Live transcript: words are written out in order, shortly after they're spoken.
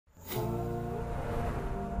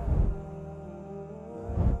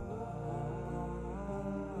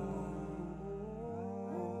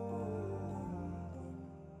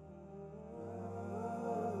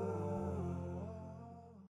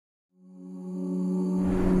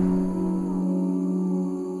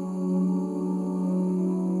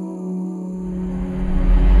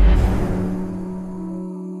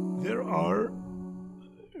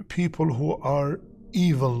people who are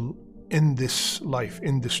evil in this life,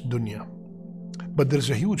 in this dunya. But there's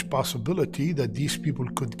a huge possibility that these people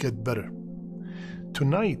could get better.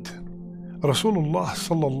 Tonight, Rasulullah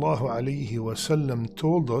sallallahu alayhi wasallam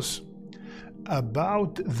told us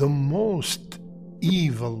about the most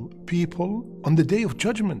evil people on the Day of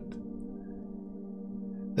Judgment.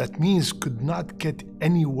 That means could not get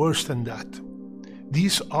any worse than that.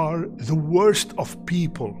 These are the worst of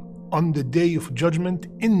people on the Day of Judgment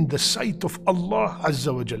in the sight of Allah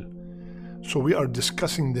Azza wa Jal. So we are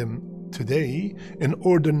discussing them today in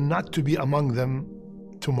order not to be among them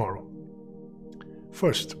tomorrow.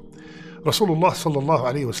 First, Rasulullah sallallahu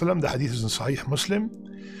alayhi wasallam, the hadith is in Sahih Muslim,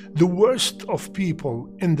 the worst of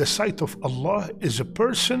people in the sight of Allah is a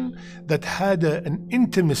person that had an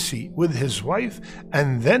intimacy with his wife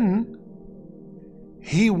and then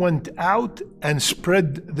he went out and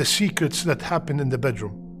spread the secrets that happened in the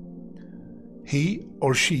bedroom. He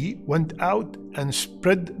or she went out and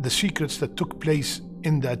spread the secrets that took place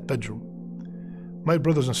in that bedroom. My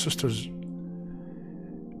brothers and sisters,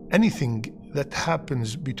 anything that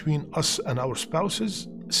happens between us and our spouses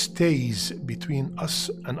stays between us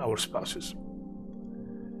and our spouses.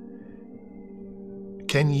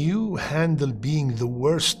 Can you handle being the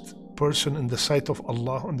worst person in the sight of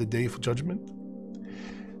Allah on the Day of Judgment?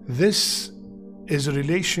 This is a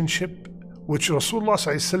relationship which Rasulullah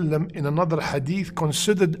ﷺ in another hadith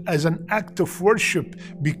considered as an act of worship,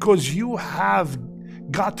 because you have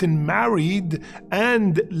gotten married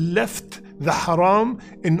and left the haram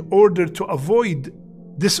in order to avoid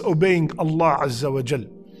disobeying Allah Azza wa Jal.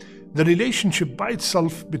 The relationship by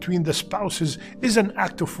itself between the spouses is an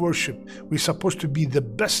act of worship. We're supposed to be the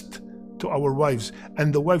best to our wives,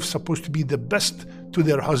 and the wives supposed to be the best to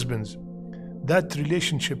their husbands. That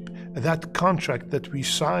relationship, that contract that we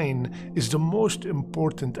sign is the most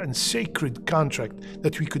important and sacred contract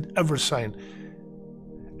that we could ever sign.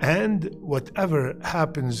 And whatever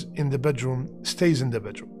happens in the bedroom stays in the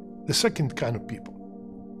bedroom. The second kind of people.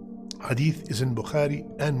 Hadith is in Bukhari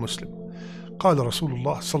and Muslim. قال رسول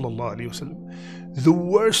الله صلى الله عليه وسلم, the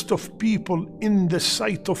worst of people in the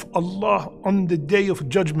sight of Allah on the Day of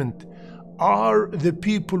Judgment are the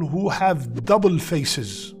people who have double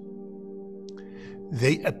faces.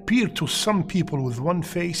 They appear to some people with one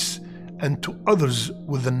face and to others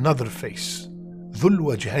with another face. ذو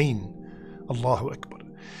الوجهين. Allahu Akbar.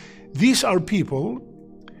 These are people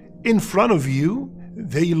in front of you,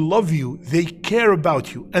 they love you, they care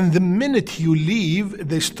about you, and the minute you leave,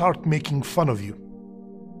 they start making fun of you.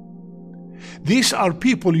 These are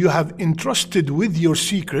people you have entrusted with your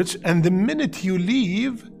secrets, and the minute you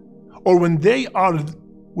leave, or when they are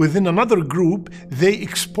within another group, they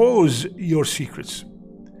expose your secrets.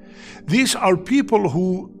 These are people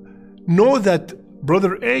who know that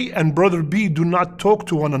Brother A and Brother B do not talk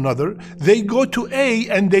to one another. They go to A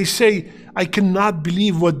and they say, I cannot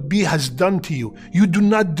believe what B has done to you. You do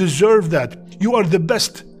not deserve that. You are the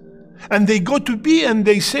best. And they go to B and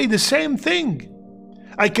they say the same thing.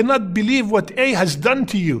 I cannot believe what A has done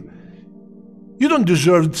to you. You don't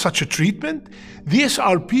deserve such a treatment. These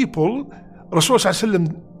are people, Rasulullah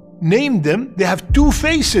ﷺ named them, they have two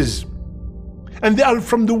faces. And they are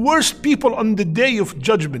from the worst people on the Day of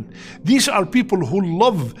Judgment. These are people who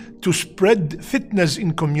love to spread fitnas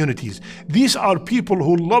in communities. These are people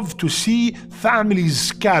who love to see families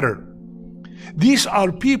scatter. These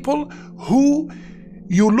are people who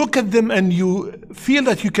you look at them and you feel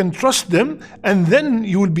that you can trust them, and then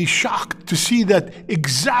you will be shocked to see that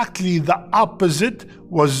exactly the opposite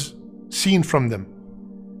was seen from them.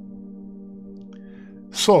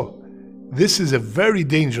 So, this is a very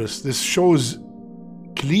dangerous, this shows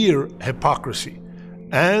clear hypocrisy,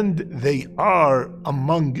 and they are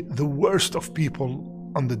among the worst of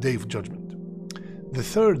people on the Day of Judgment. The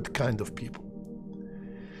third kind of people.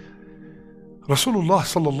 Rasulullah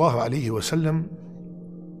sallallahu alayhi wasallam,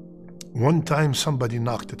 one time somebody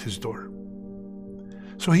knocked at his door.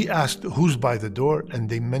 So he asked, who's by the door? And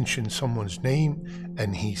they mentioned someone's name,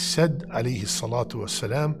 and he said, alayhi salatu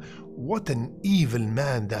wasalam, what an evil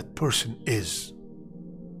man that person is.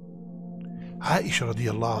 Aisha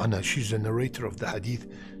radiallahu anha, she's the narrator of the hadith,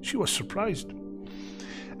 she was surprised.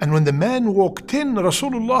 And when the man walked in,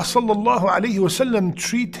 Rasulullah sallallahu alayhi wasallam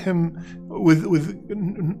treated him with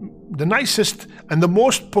the nicest and the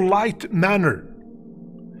most polite manner.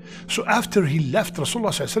 So after he left, Rasulullah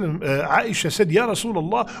sallallahu alayhi wasallam, Aisha said, Ya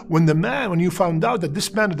Rasulullah, when you found out that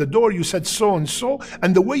this man at the door, you said so and so,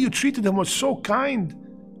 and the way you treated him was so kind.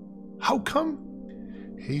 How come?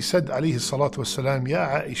 He said, alayhi salatu wasalam,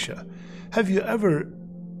 Ya Aisha, have you ever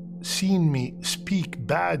seen me speak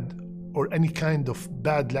bad or any kind of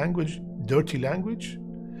bad language, dirty language?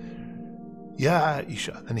 Ya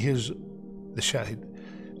Aisha, and here's the shahid,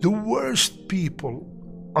 the worst people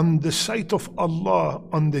on the sight of Allah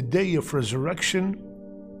on the day of resurrection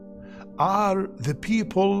are the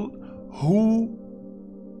people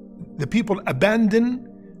abandon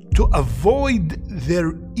to avoid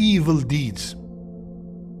their evil deeds.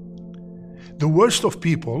 The worst of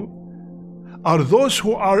people are those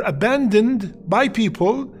who are abandoned by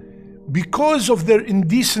people because of their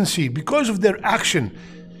indecency, because of their action.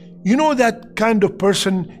 You know that kind of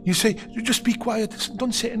person, you say, you just be quiet,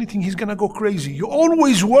 don't say anything, he's gonna go crazy. You're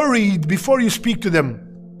always worried before you speak to them.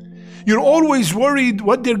 You're always worried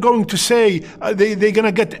what they're going to say. They're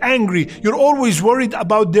gonna get angry. You're always worried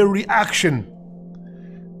about their reaction.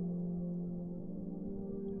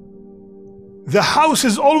 The house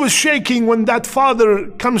is always shaking when that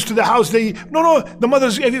father comes to the house. The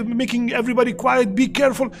mother's making everybody quiet, be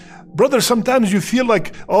careful. Brother, sometimes you feel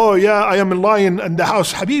like, oh yeah, I am a lion in the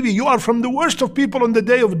house. Habibi, you are from the worst of people on the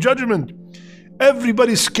day of judgment.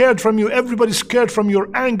 Everybody's scared from you. Everybody's scared from your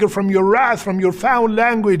anger, from your wrath, from your foul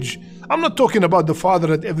language. I'm not talking about the father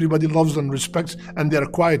that everybody loves and respects and they're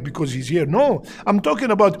quiet because he's here. No, I'm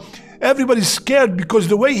talking about everybody's scared because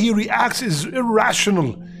the way he reacts is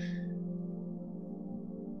irrational.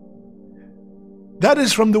 That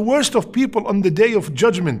is from the worst of people on the day of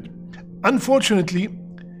judgment. Unfortunately,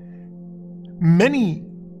 many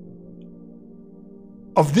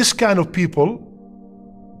of this kind of people,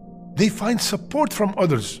 they find support from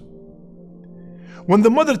others. When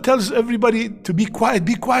the mother tells everybody to be quiet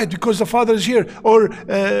because the father is here, or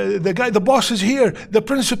the boss is here, the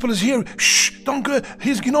principal is here, shh, don't go,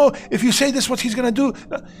 if you say this, what he's gonna do.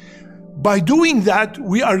 By doing that,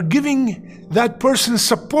 we are giving that person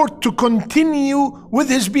support to continue with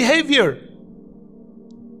his behavior.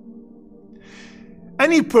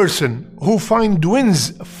 Any person who finds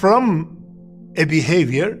wins from a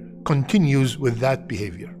behavior continues with that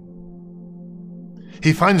behavior.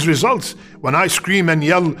 He finds results. When I scream and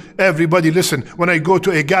yell, everybody listen. When I go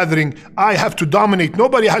to a gathering, I have to dominate.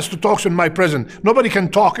 Nobody has to talk in my present. Nobody can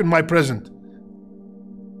talk in my present.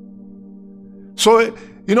 So,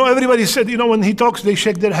 everybody said, when he talks, they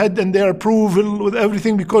shake their head and they approve with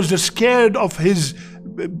everything because they're scared of his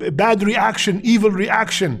bad reaction, evil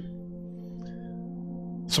reaction.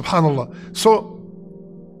 Subhanallah. So,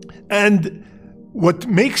 and what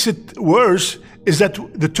makes it worse is that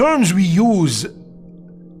the terms we use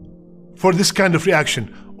for this kind of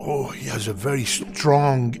reaction, oh, he has a very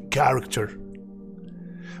strong character.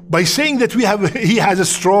 By saying that he has a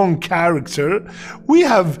strong character, we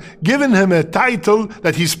have given him a title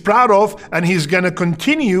that he's proud of, and he's going to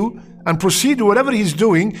continue and proceed with whatever he's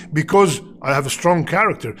doing because I have a strong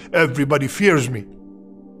character. Everybody fears me.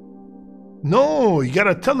 No, you got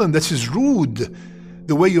to tell him this is rude.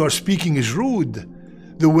 The way you are speaking is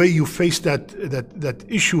rude. The way you face that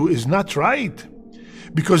issue is not right.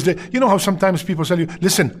 Because you know how sometimes people tell you,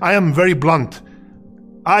 listen, I am very blunt.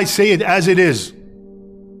 I say it as it is.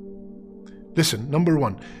 Listen, number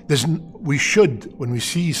one, we should, when we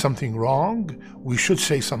see something wrong, we should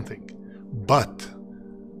say something. But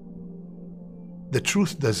the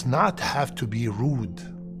truth does not have to be rude.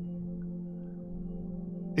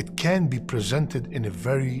 It can be presented in a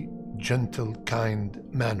very gentle, kind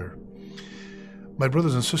manner. My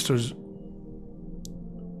brothers and sisters,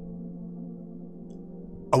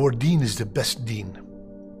 our deen is the best deen.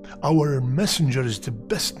 Our messenger is the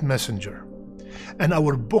best messenger. And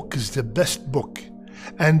our book is the best book.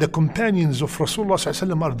 And the companions of Rasulullah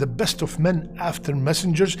ﷺ are the best of men after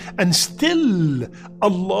messengers. And still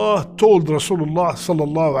Allah told Rasulullah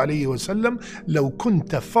sallallahu alayhi wa sallam, لو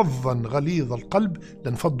كنت فظا غليظ القلب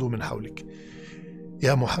لانفضوا من حولك.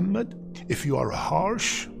 Ya Muhammad, if you are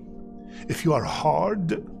harsh, if you are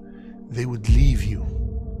hard, they would leave you.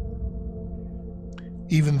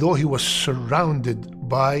 Even though he was surrounded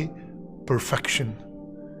by perfection.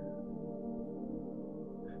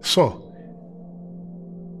 So,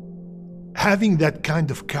 having that kind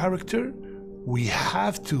of character, we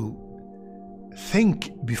have to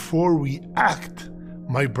think before we act.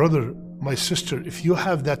 My brother, my sister, if you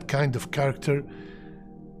have that kind of character,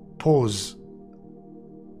 pause,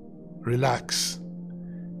 relax.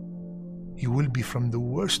 You will be from the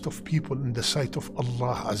worst of people in the sight of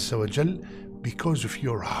Allah Azza wa Jal because of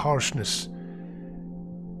your harshness.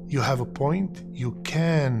 You have a point, you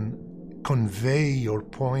can convey your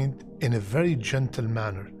point in a very gentle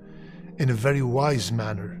manner, in a very wise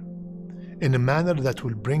manner, in a manner that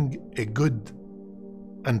will bring a good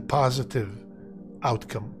and positive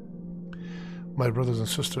outcome. My brothers and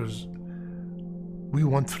sisters, we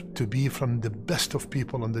want to be from the best of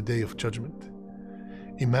people on the Day of Judgment.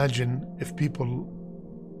 Imagine if people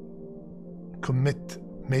commit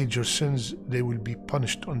major sins, they will be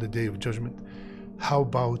punished on the Day of Judgment. How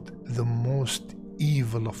about the most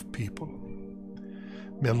evil of people?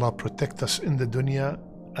 May Allah protect us in the dunya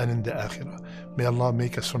and in the akhirah. May Allah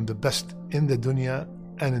make us from the best in the dunya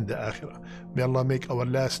and in the akhirah. May Allah make our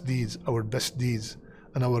last deeds our best deeds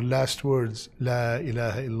and our last words, La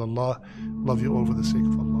ilaha illallah. Love you all for the sake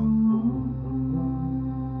of Allah.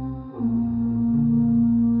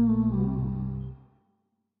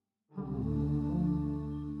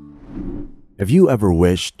 Have you ever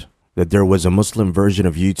wished that there was a Muslim version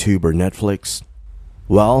of YouTube or Netflix?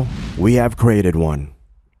 Well, we have created one.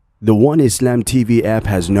 The One Islam TV app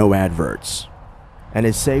has no adverts and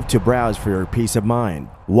is safe to browse for your peace of mind.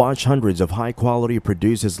 Watch hundreds of high-quality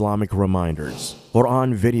produced Islamic reminders,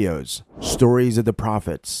 Quran videos, stories of the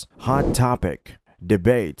prophets, hot topic,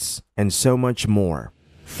 debates, and so much more.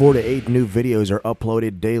 4 to 8 new videos are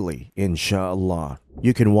uploaded daily, inshallah.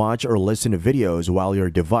 You can watch or listen to videos while your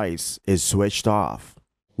device is switched off.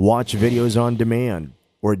 Watch videos on demand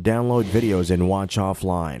or download videos and watch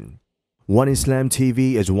offline. One Islam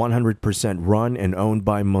TV is 100% run and owned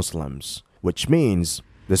by Muslims, which means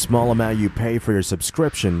the small amount you pay for your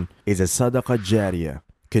subscription is a sadaqah jariyah,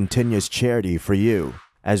 continuous charity for you,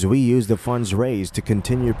 as we use the funds raised to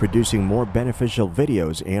continue producing more beneficial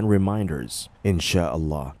videos and reminders,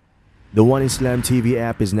 inshallah. The One Islam TV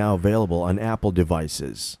app is now available on Apple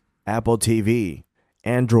devices, Apple TV,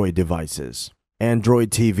 Android devices,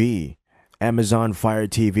 Android TV, Amazon Fire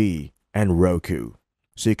TV, and Roku,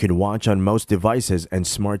 so you can watch on most devices and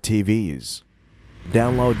smart TVs.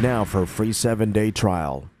 Download now for a free 7-day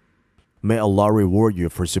trial. May Allah reward you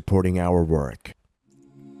for supporting our work.